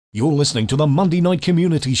You're listening to the Monday Night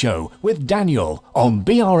Community Show with Daniel on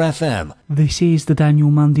BRFM. This is the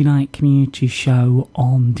Daniel Monday Night Community Show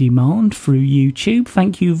on demand through YouTube.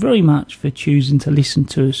 Thank you very much for choosing to listen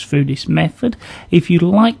to us through this method. If you'd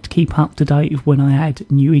like to keep up to date with when I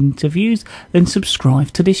add new interviews, then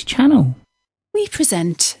subscribe to this channel. We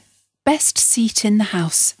present Best Seat in the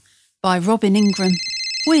House by Robin Ingram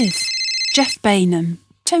with Jeff Bainham,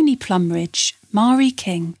 Tony Plumridge, Mari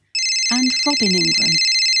King and Robin Ingram.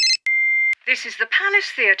 This is the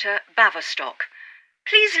Palace Theatre, Baverstock.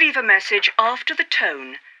 Please leave a message after the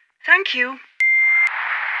tone. Thank you.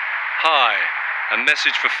 Hi, a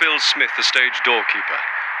message for Phil Smith, the stage doorkeeper.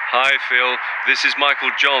 Hi, Phil. This is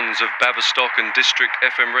Michael Johns of Baverstock and District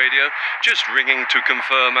FM Radio. Just ringing to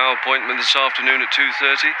confirm our appointment this afternoon at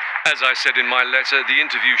 2:30. As I said in my letter, the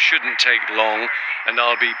interview shouldn't take long, and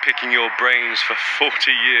I'll be picking your brains for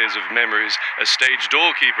 40 years of memories as stage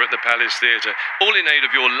doorkeeper at the Palace Theatre, all in aid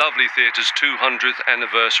of your lovely theatre's 200th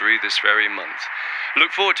anniversary this very month.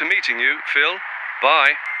 Look forward to meeting you, Phil.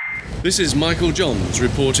 Bye. This is Michael Johns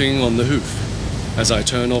reporting on the hoof as I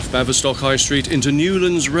turn off Baverstock High Street into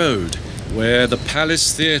Newlands Road, where the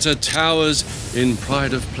Palace Theatre towers in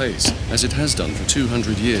pride of place, as it has done for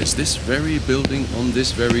 200 years, this very building on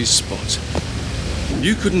this very spot.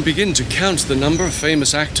 You couldn't begin to count the number of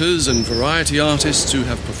famous actors and variety artists who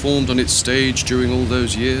have performed on its stage during all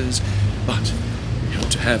those years, but we hope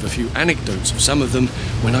to have a few anecdotes of some of them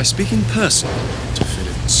when I speak in person to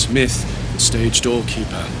Philip Smith, the stage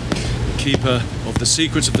doorkeeper, keeper of the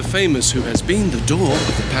secrets of the famous, who has been the door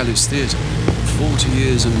of the Palace Theatre for 40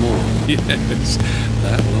 years and more. Yes,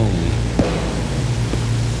 that long.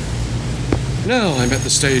 Now I'm at the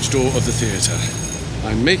stage door of the theatre.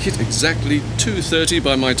 I make it exactly 2:30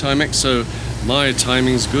 by my Timex, so my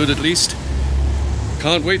timing's good at least.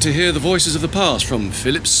 Can't wait to hear the voices of the past from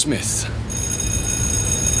Philip Smith.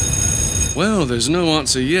 Well, there's no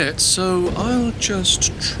answer yet, so I'll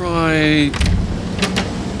just try...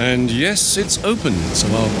 And yes, it's open, so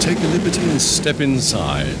I'll take a liberty and step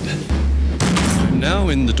inside. I'm now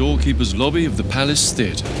in the doorkeeper's lobby of the Palace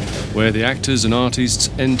Theatre, where the actors and artists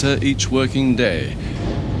enter each working day.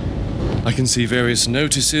 I can see various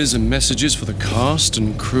notices and messages for the cast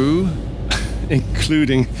and crew,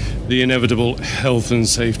 including the inevitable health and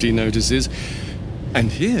safety notices.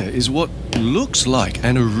 And here is what looks like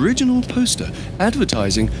an original poster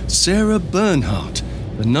advertising Sarah Bernhardt,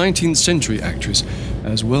 the 19th century actress,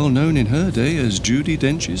 as well known in her day as Judi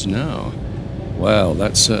Dench is now. Well,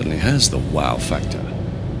 that certainly has the wow factor.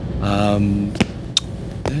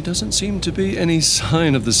 There doesn't seem to be any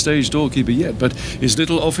sign of the stage doorkeeper yet, but his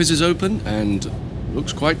little office is open and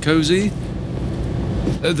looks quite cosy.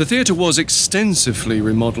 The theatre was extensively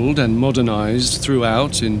remodelled and modernised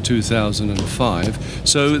throughout in 2005,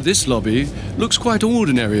 so this lobby looks quite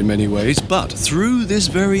ordinary in many ways, but through this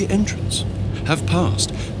very entrance have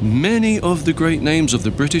passed many of the great names of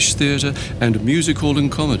the British theatre and music hall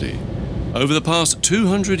and comedy over the past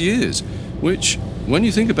 200 years, which, when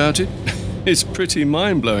you think about it, is pretty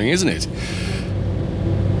mind-blowing, isn't it?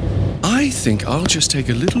 I think I'll just take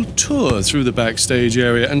a little tour through the backstage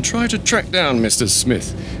area and try to track down Mr.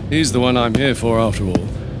 Smith. He's the one I'm here for, after all.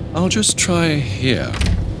 I'll just try here.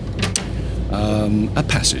 A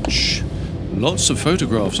passage. Lots of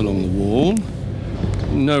photographs along the wall.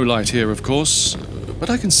 No light here, of course, but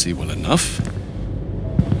I can see well enough.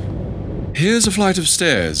 Here's a flight of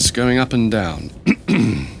stairs going up and down.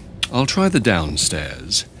 I'll try the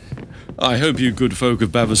downstairs. I hope you good folk of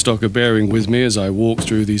Baverstock are bearing with me as I walk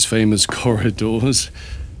through these famous corridors.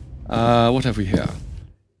 What have we here?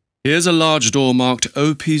 Here's a large door marked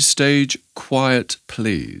OP Stage Quiet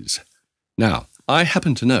Please. Now, I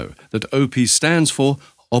happen to know that OP stands for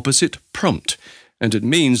Opposite Prompt, and it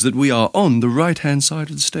means that we are on the right-hand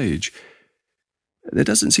side of the stage. There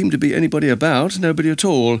doesn't seem to be anybody about, nobody at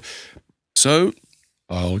all. So,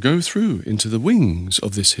 I'll go through into the wings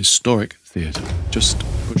of this historic theatre. Just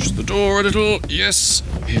push the door a little. Yes,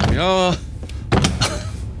 here we are.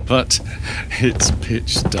 But it's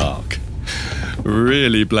pitch dark.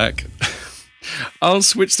 Really black. I'll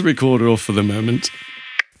switch the recorder off for the moment.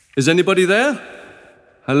 Is anybody there?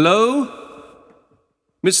 Hello?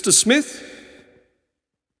 Mr. Smith?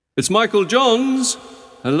 It's Michael Johns.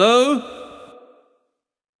 Hello?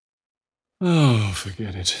 Oh,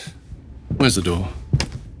 forget it. Where's the door?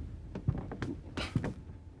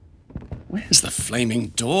 Where's the flaming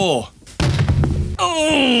door?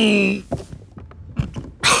 Oh!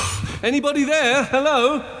 Anybody there?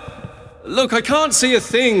 Hello? Look, I can't see a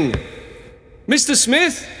thing. Mr.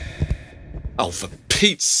 Smith? Oh, for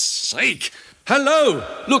Pete's sake. Hello?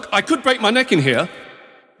 Look, I could break my neck in here.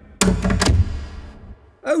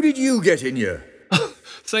 How did you get in here?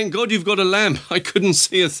 Thank God you've got a lamp. I couldn't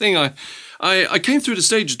see a thing. I came through the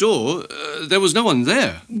stage door. There was no one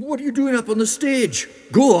there. What are you doing up on the stage?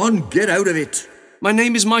 Go on, get out of it. My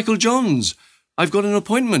name is Michael Johns. I've got an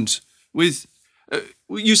appointment with...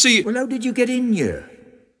 you see... Well, how did you get in here?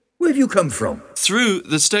 Where have you come from? Through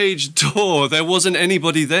the stage door. There wasn't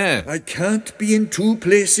anybody there. I can't be in two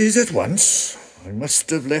places at once. I must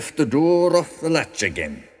have left the door off the latch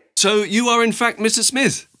again. So you are in fact Mr.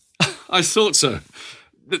 Smith? I thought so.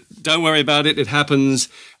 Don't worry about it, it happens.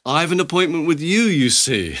 I've an appointment with you, you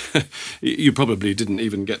see. You probably didn't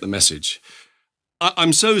even get the message.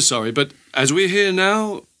 I'm so sorry, but as we're here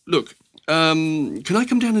now, look, can I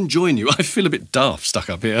come down and join you? I feel a bit daft stuck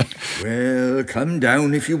up here. Well, come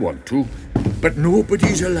down if you want to, but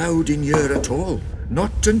nobody's allowed in here at all.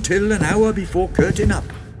 Not until an hour before curtain up.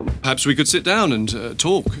 Perhaps we could sit down and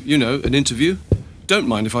talk, you know, an interview. Don't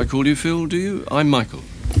mind if I call you Phil, do you? I'm Michael.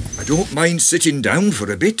 I don't mind sitting down for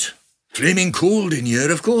a bit. Flaming cold in here,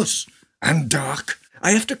 of course. And dark.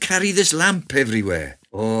 I have to carry this lamp everywhere.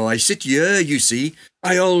 Oh, I sit here, you see.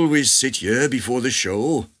 I always sit here before the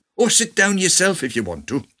show. Or sit down yourself if you want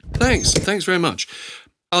to. Thanks very much.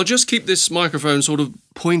 I'll just keep this microphone sort of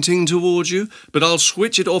pointing towards you, but I'll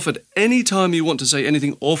switch it off at any time you want to say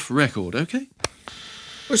anything off record, OK?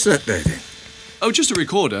 What's that there, then? Oh, just a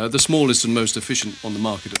recorder, the smallest and most efficient on the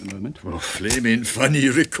market at the moment. Oh, flaming funny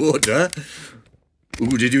recorder.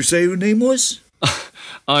 Who did you say your name was?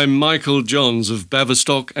 I'm Michael Johns of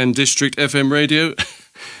Baverstock and District FM Radio.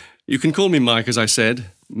 You can call me Mike, as I said.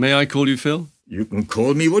 May I call you Phil? You can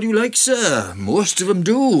call me what you like, sir. Most of them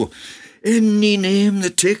do. Any name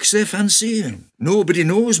that takes their fancy. Nobody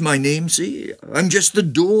knows my name, see? I'm just the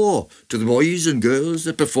door to the boys and girls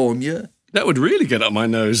that perform here. That would really get up my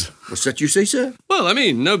nose. What's that you say, sir? Well, I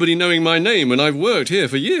mean, nobody knowing my name when I've worked here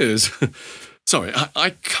for years. Sorry,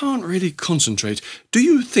 I can't really concentrate. Do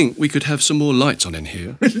you think we could have some more lights on in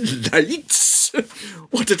here? Lights?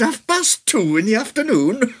 What, at 2:30 in the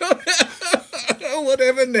afternoon?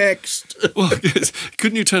 Whatever next. Well,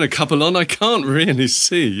 couldn't you turn a couple on? I can't really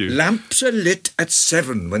see you. Lamps are lit at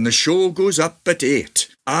 7 when the show goes up at 8.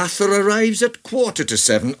 Arthur arrives at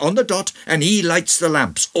 7:15 on the dot and he lights the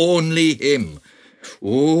lamps. Only him.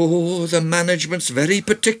 Oh, the management's very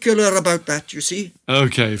particular about that, you see.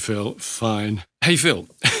 OK, Phil, fine. Hey, Phil,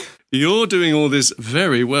 you're doing all this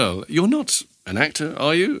very well. You're not an actor,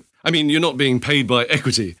 are you? I mean, you're not being paid by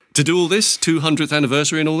equity to do all this, 200th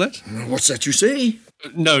anniversary and all that? What's that you say?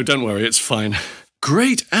 No, don't worry, it's fine.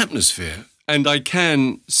 Great atmosphere, and I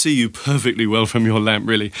can see you perfectly well from your lamp,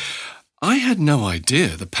 really. I had no idea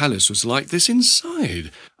the palace was like this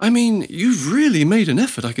inside. I mean, you've really made an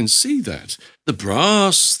effort, I can see that. The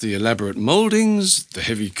brass, the elaborate mouldings, the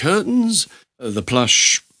heavy curtains, the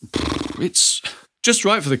plush... It's just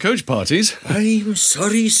right for the coach parties. I'm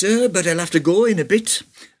sorry, sir, but I'll have to go in a bit.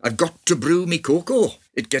 I've got to brew me cocoa.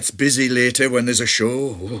 It gets busy later when there's a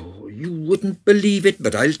show. Oh, you wouldn't believe it,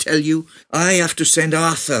 but I'll tell you. I have to send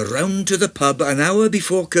Arthur round to the pub an hour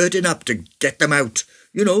before curtain up to get them out.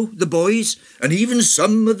 You know, the boys, and even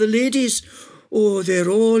some of the ladies. Oh, they're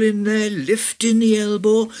all in there, lifting the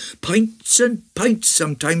elbow, pints and pints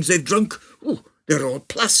sometimes they've drunk. Oh, they're all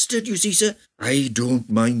plastered, you see, sir. I don't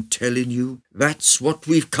mind telling you, that's what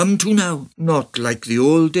we've come to now. Not like the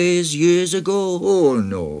old days years ago, oh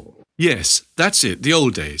no. Yes, that's it, the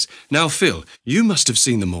old days. Now, Phil, you must have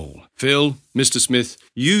seen them all. Phil, Mr. Smith,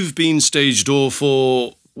 you've been stage door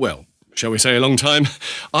for, well, shall we say a long time?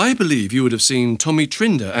 I believe you would have seen Tommy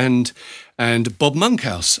Trinder and Bob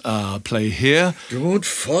Monkhouse play here. Don't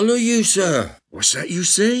follow you, sir. What's that you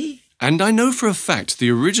say? And I know for a fact the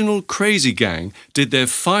original Crazy Gang did their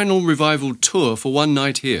final revival tour for one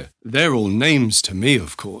night here. They're all names to me,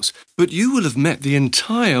 of course. But you will have met the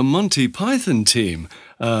entire Monty Python team.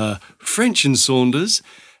 French and Saunders,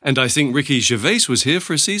 and I think Ricky Gervais was here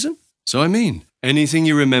for a season. So I mean, anything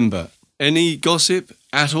you remember? Any gossip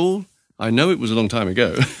at all? I know it was a long time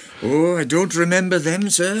ago. Oh, I don't remember them,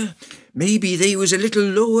 sir. Maybe they was a little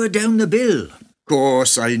lower down the bill.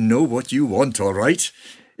 Course, I know what you want, all right.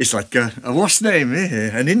 It's like a what's name, eh?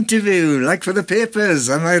 An interview, like for the papers,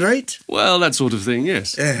 am I right? Well, that sort of thing,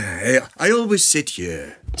 yes. I always sit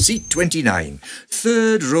here, seat 29,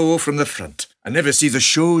 third row from the front. I never see the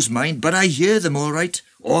shows, mind, but I hear them all right.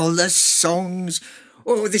 All the songs.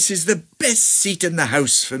 Oh, this is the best seat in the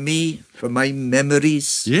house for me, for my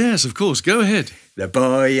memories. Yes, of course, go ahead. The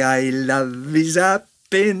boy I love is up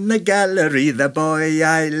in the gallery. The boy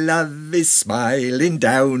I love is smiling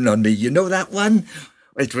down on me. You know that one?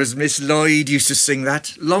 It was Miss Lloyd used to sing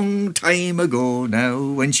that long time ago now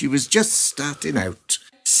when she was just starting out.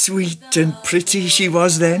 Sweet and pretty she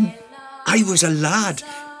was then. I was a lad,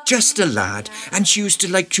 just a lad, and she used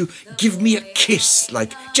to like to give me a kiss,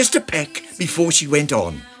 like just a peck before she went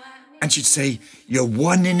on. And she'd say, "You're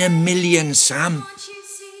 1 in a million, Sam."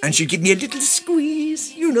 And she'd give me a little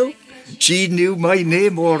squeeze, you know. She knew my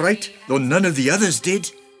name all right, though none of the others did.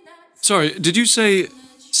 Sorry, did you say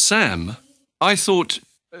Sam? I thought...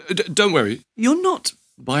 don't worry, you're not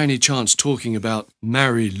by any chance talking about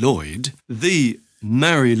Mary Lloyd, the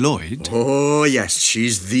Mary Lloyd? Oh, yes,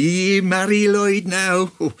 she's the Mary Lloyd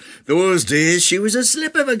now. Oh, those days she was a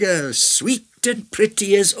slip of a girl, sweet and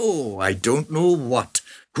pretty as, I don't know what.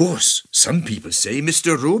 Of course, some people say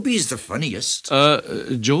Mr. Roby's the funniest.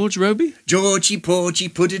 George Roby? Georgie, porgy,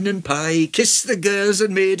 pudding and pie, kissed the girls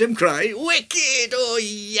and made 'em cry. Wicked, oh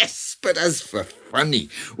yes, but as for funny,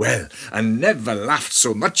 well, I never laughed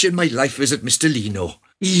so much in my life as at Mr. Lino.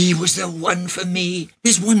 He was the one for me.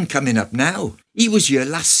 There's one coming up now. He was here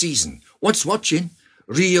last season. What's watching?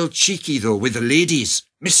 Real cheeky, though, with the ladies.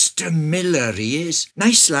 Mr. Miller, he is.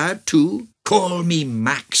 Nice lad, too. "Call me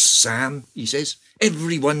Max, Sam," he says.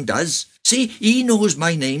 Everyone does. See, he knows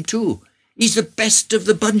my name, too. He's the best of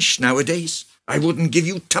the bunch nowadays. I wouldn't give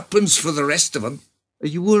you tuppence for the rest of 'em. Are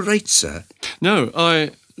you all right, sir? No,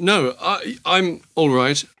 I'm all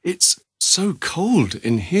right. It's so cold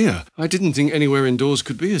in here. I didn't think anywhere indoors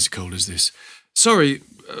could be as cold as this. Sorry,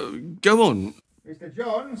 go on. Mr.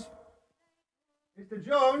 Johns? Mr.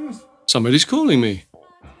 Johns? Somebody's calling me.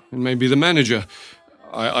 It may be the manager.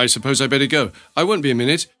 I suppose I better go. I won't be a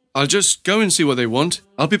minute. I'll just go and see what they want.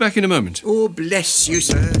 I'll be back in a moment. Oh, bless you,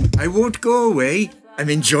 sir. I won't go away. I'm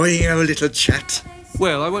enjoying our little chat.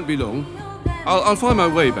 Well, I won't be long. I'll find my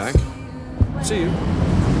way back. See you.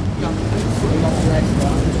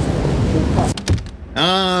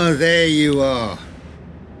 Ah, there you are.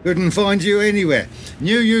 Couldn't find you anywhere.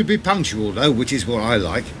 Knew you'd be punctual, though, which is what I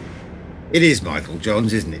like. It is Michael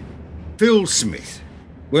Johns, isn't it? Phil Smith.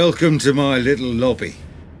 Welcome to my little lobby.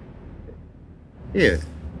 Here,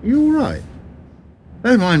 you all right?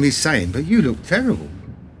 Don't mind me saying, but you look terrible.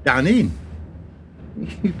 Done in.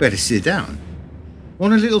 You better sit down.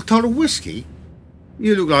 Want a little tot of whiskey?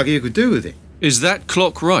 You look like you could do with it. Is that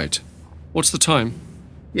clock right? What's the time?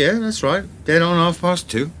 Yeah, that's right. Dead on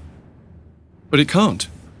 2:30. But it can't.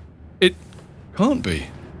 It can't be.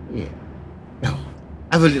 Yeah. Oh,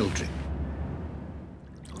 have a little drink.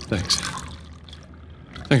 Thanks.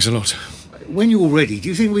 Thanks a lot. When you're ready, do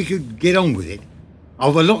you think we could get on with it?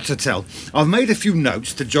 I've a lot to tell. I've made a few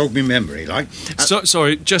notes to jog my memory, like...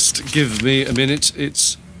 Sorry, just give me a minute.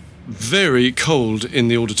 It's very cold in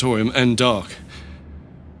the auditorium and dark.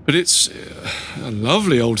 But it's a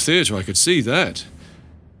lovely old theatre, I could see that.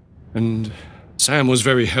 And Sam was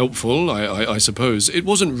very helpful, I suppose. It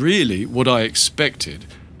wasn't really what I expected,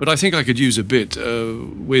 but I think I could use a bit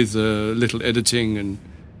with a little editing and...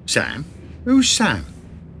 Sam? Who's Sam?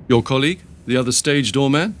 Your colleague? The other stage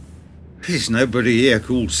doorman? There's nobody here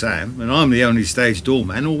called Sam, and I'm the only stage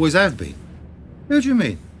doorman, always have been. Who do you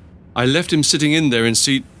mean? I left him sitting in there in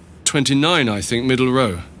seat 29, I think, middle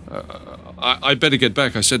row. I'd better get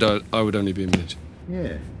back. I said I would only be a minute.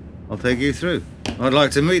 Yeah, I'll take you through. I'd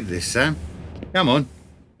like to meet this, Sam. Come on.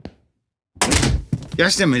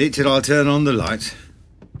 Just a minute till I turn on the lights.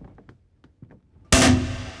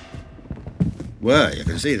 Well, you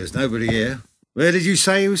can see there's nobody here. Where did you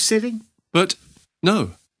say he was sitting? But,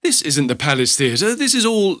 no, this isn't the Palace Theatre. This is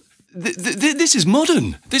all... this is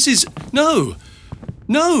modern. This is... No!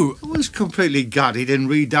 It was completely gutted and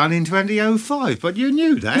redone in 2005, but you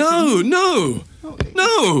knew that. No!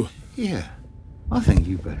 Yeah. I think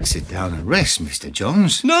you better sit down and rest, Mr.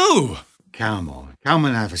 Johns. No! Come on, come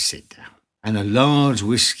and have a sit down. And a large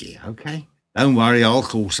whiskey, OK? Don't worry, I'll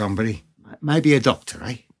call somebody. Maybe a doctor,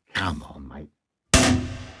 eh? Come on, mate.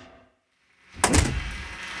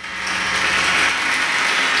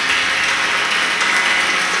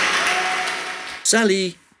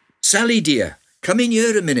 Sally dear, come in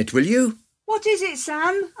here a minute, will you? What is it,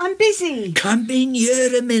 Sam? I'm busy. Come in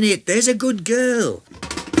here a minute, there's a good girl.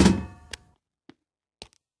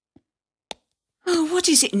 Oh, what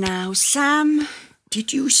is it now, Sam?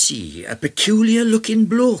 Did you see a peculiar-looking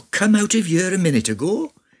bloke come out of here a minute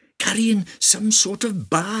ago, carrying some sort of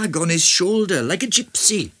bag on his shoulder, like a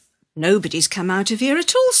gypsy? Nobody's come out of here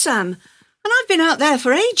at all, Sam. And I've been out there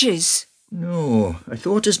for ages. No, I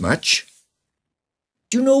thought as much.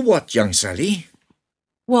 Do you know what, young Sally?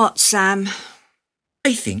 What, Sam?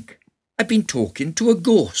 I think I've been talking to a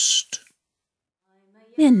ghost.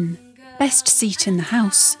 In Best Seat in the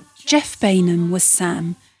House, Jeff Bainham was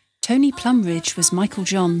Sam, Tony Plumridge was Michael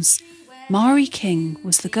Johns, Mari King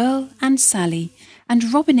was the girl and Sally,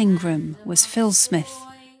 and Robin Ingram was Phil Smith.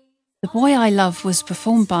 The Boy I Love was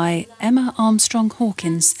performed by Emma Armstrong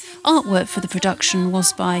Hawkins. Artwork for the production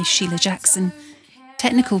was by Sheila Jackson.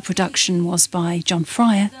 Technical production was by John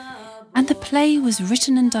Fryer. And the play was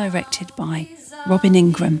written and directed by Robin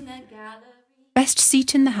Ingram. Best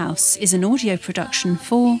Seat in the House is an audio production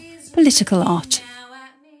for Political Art.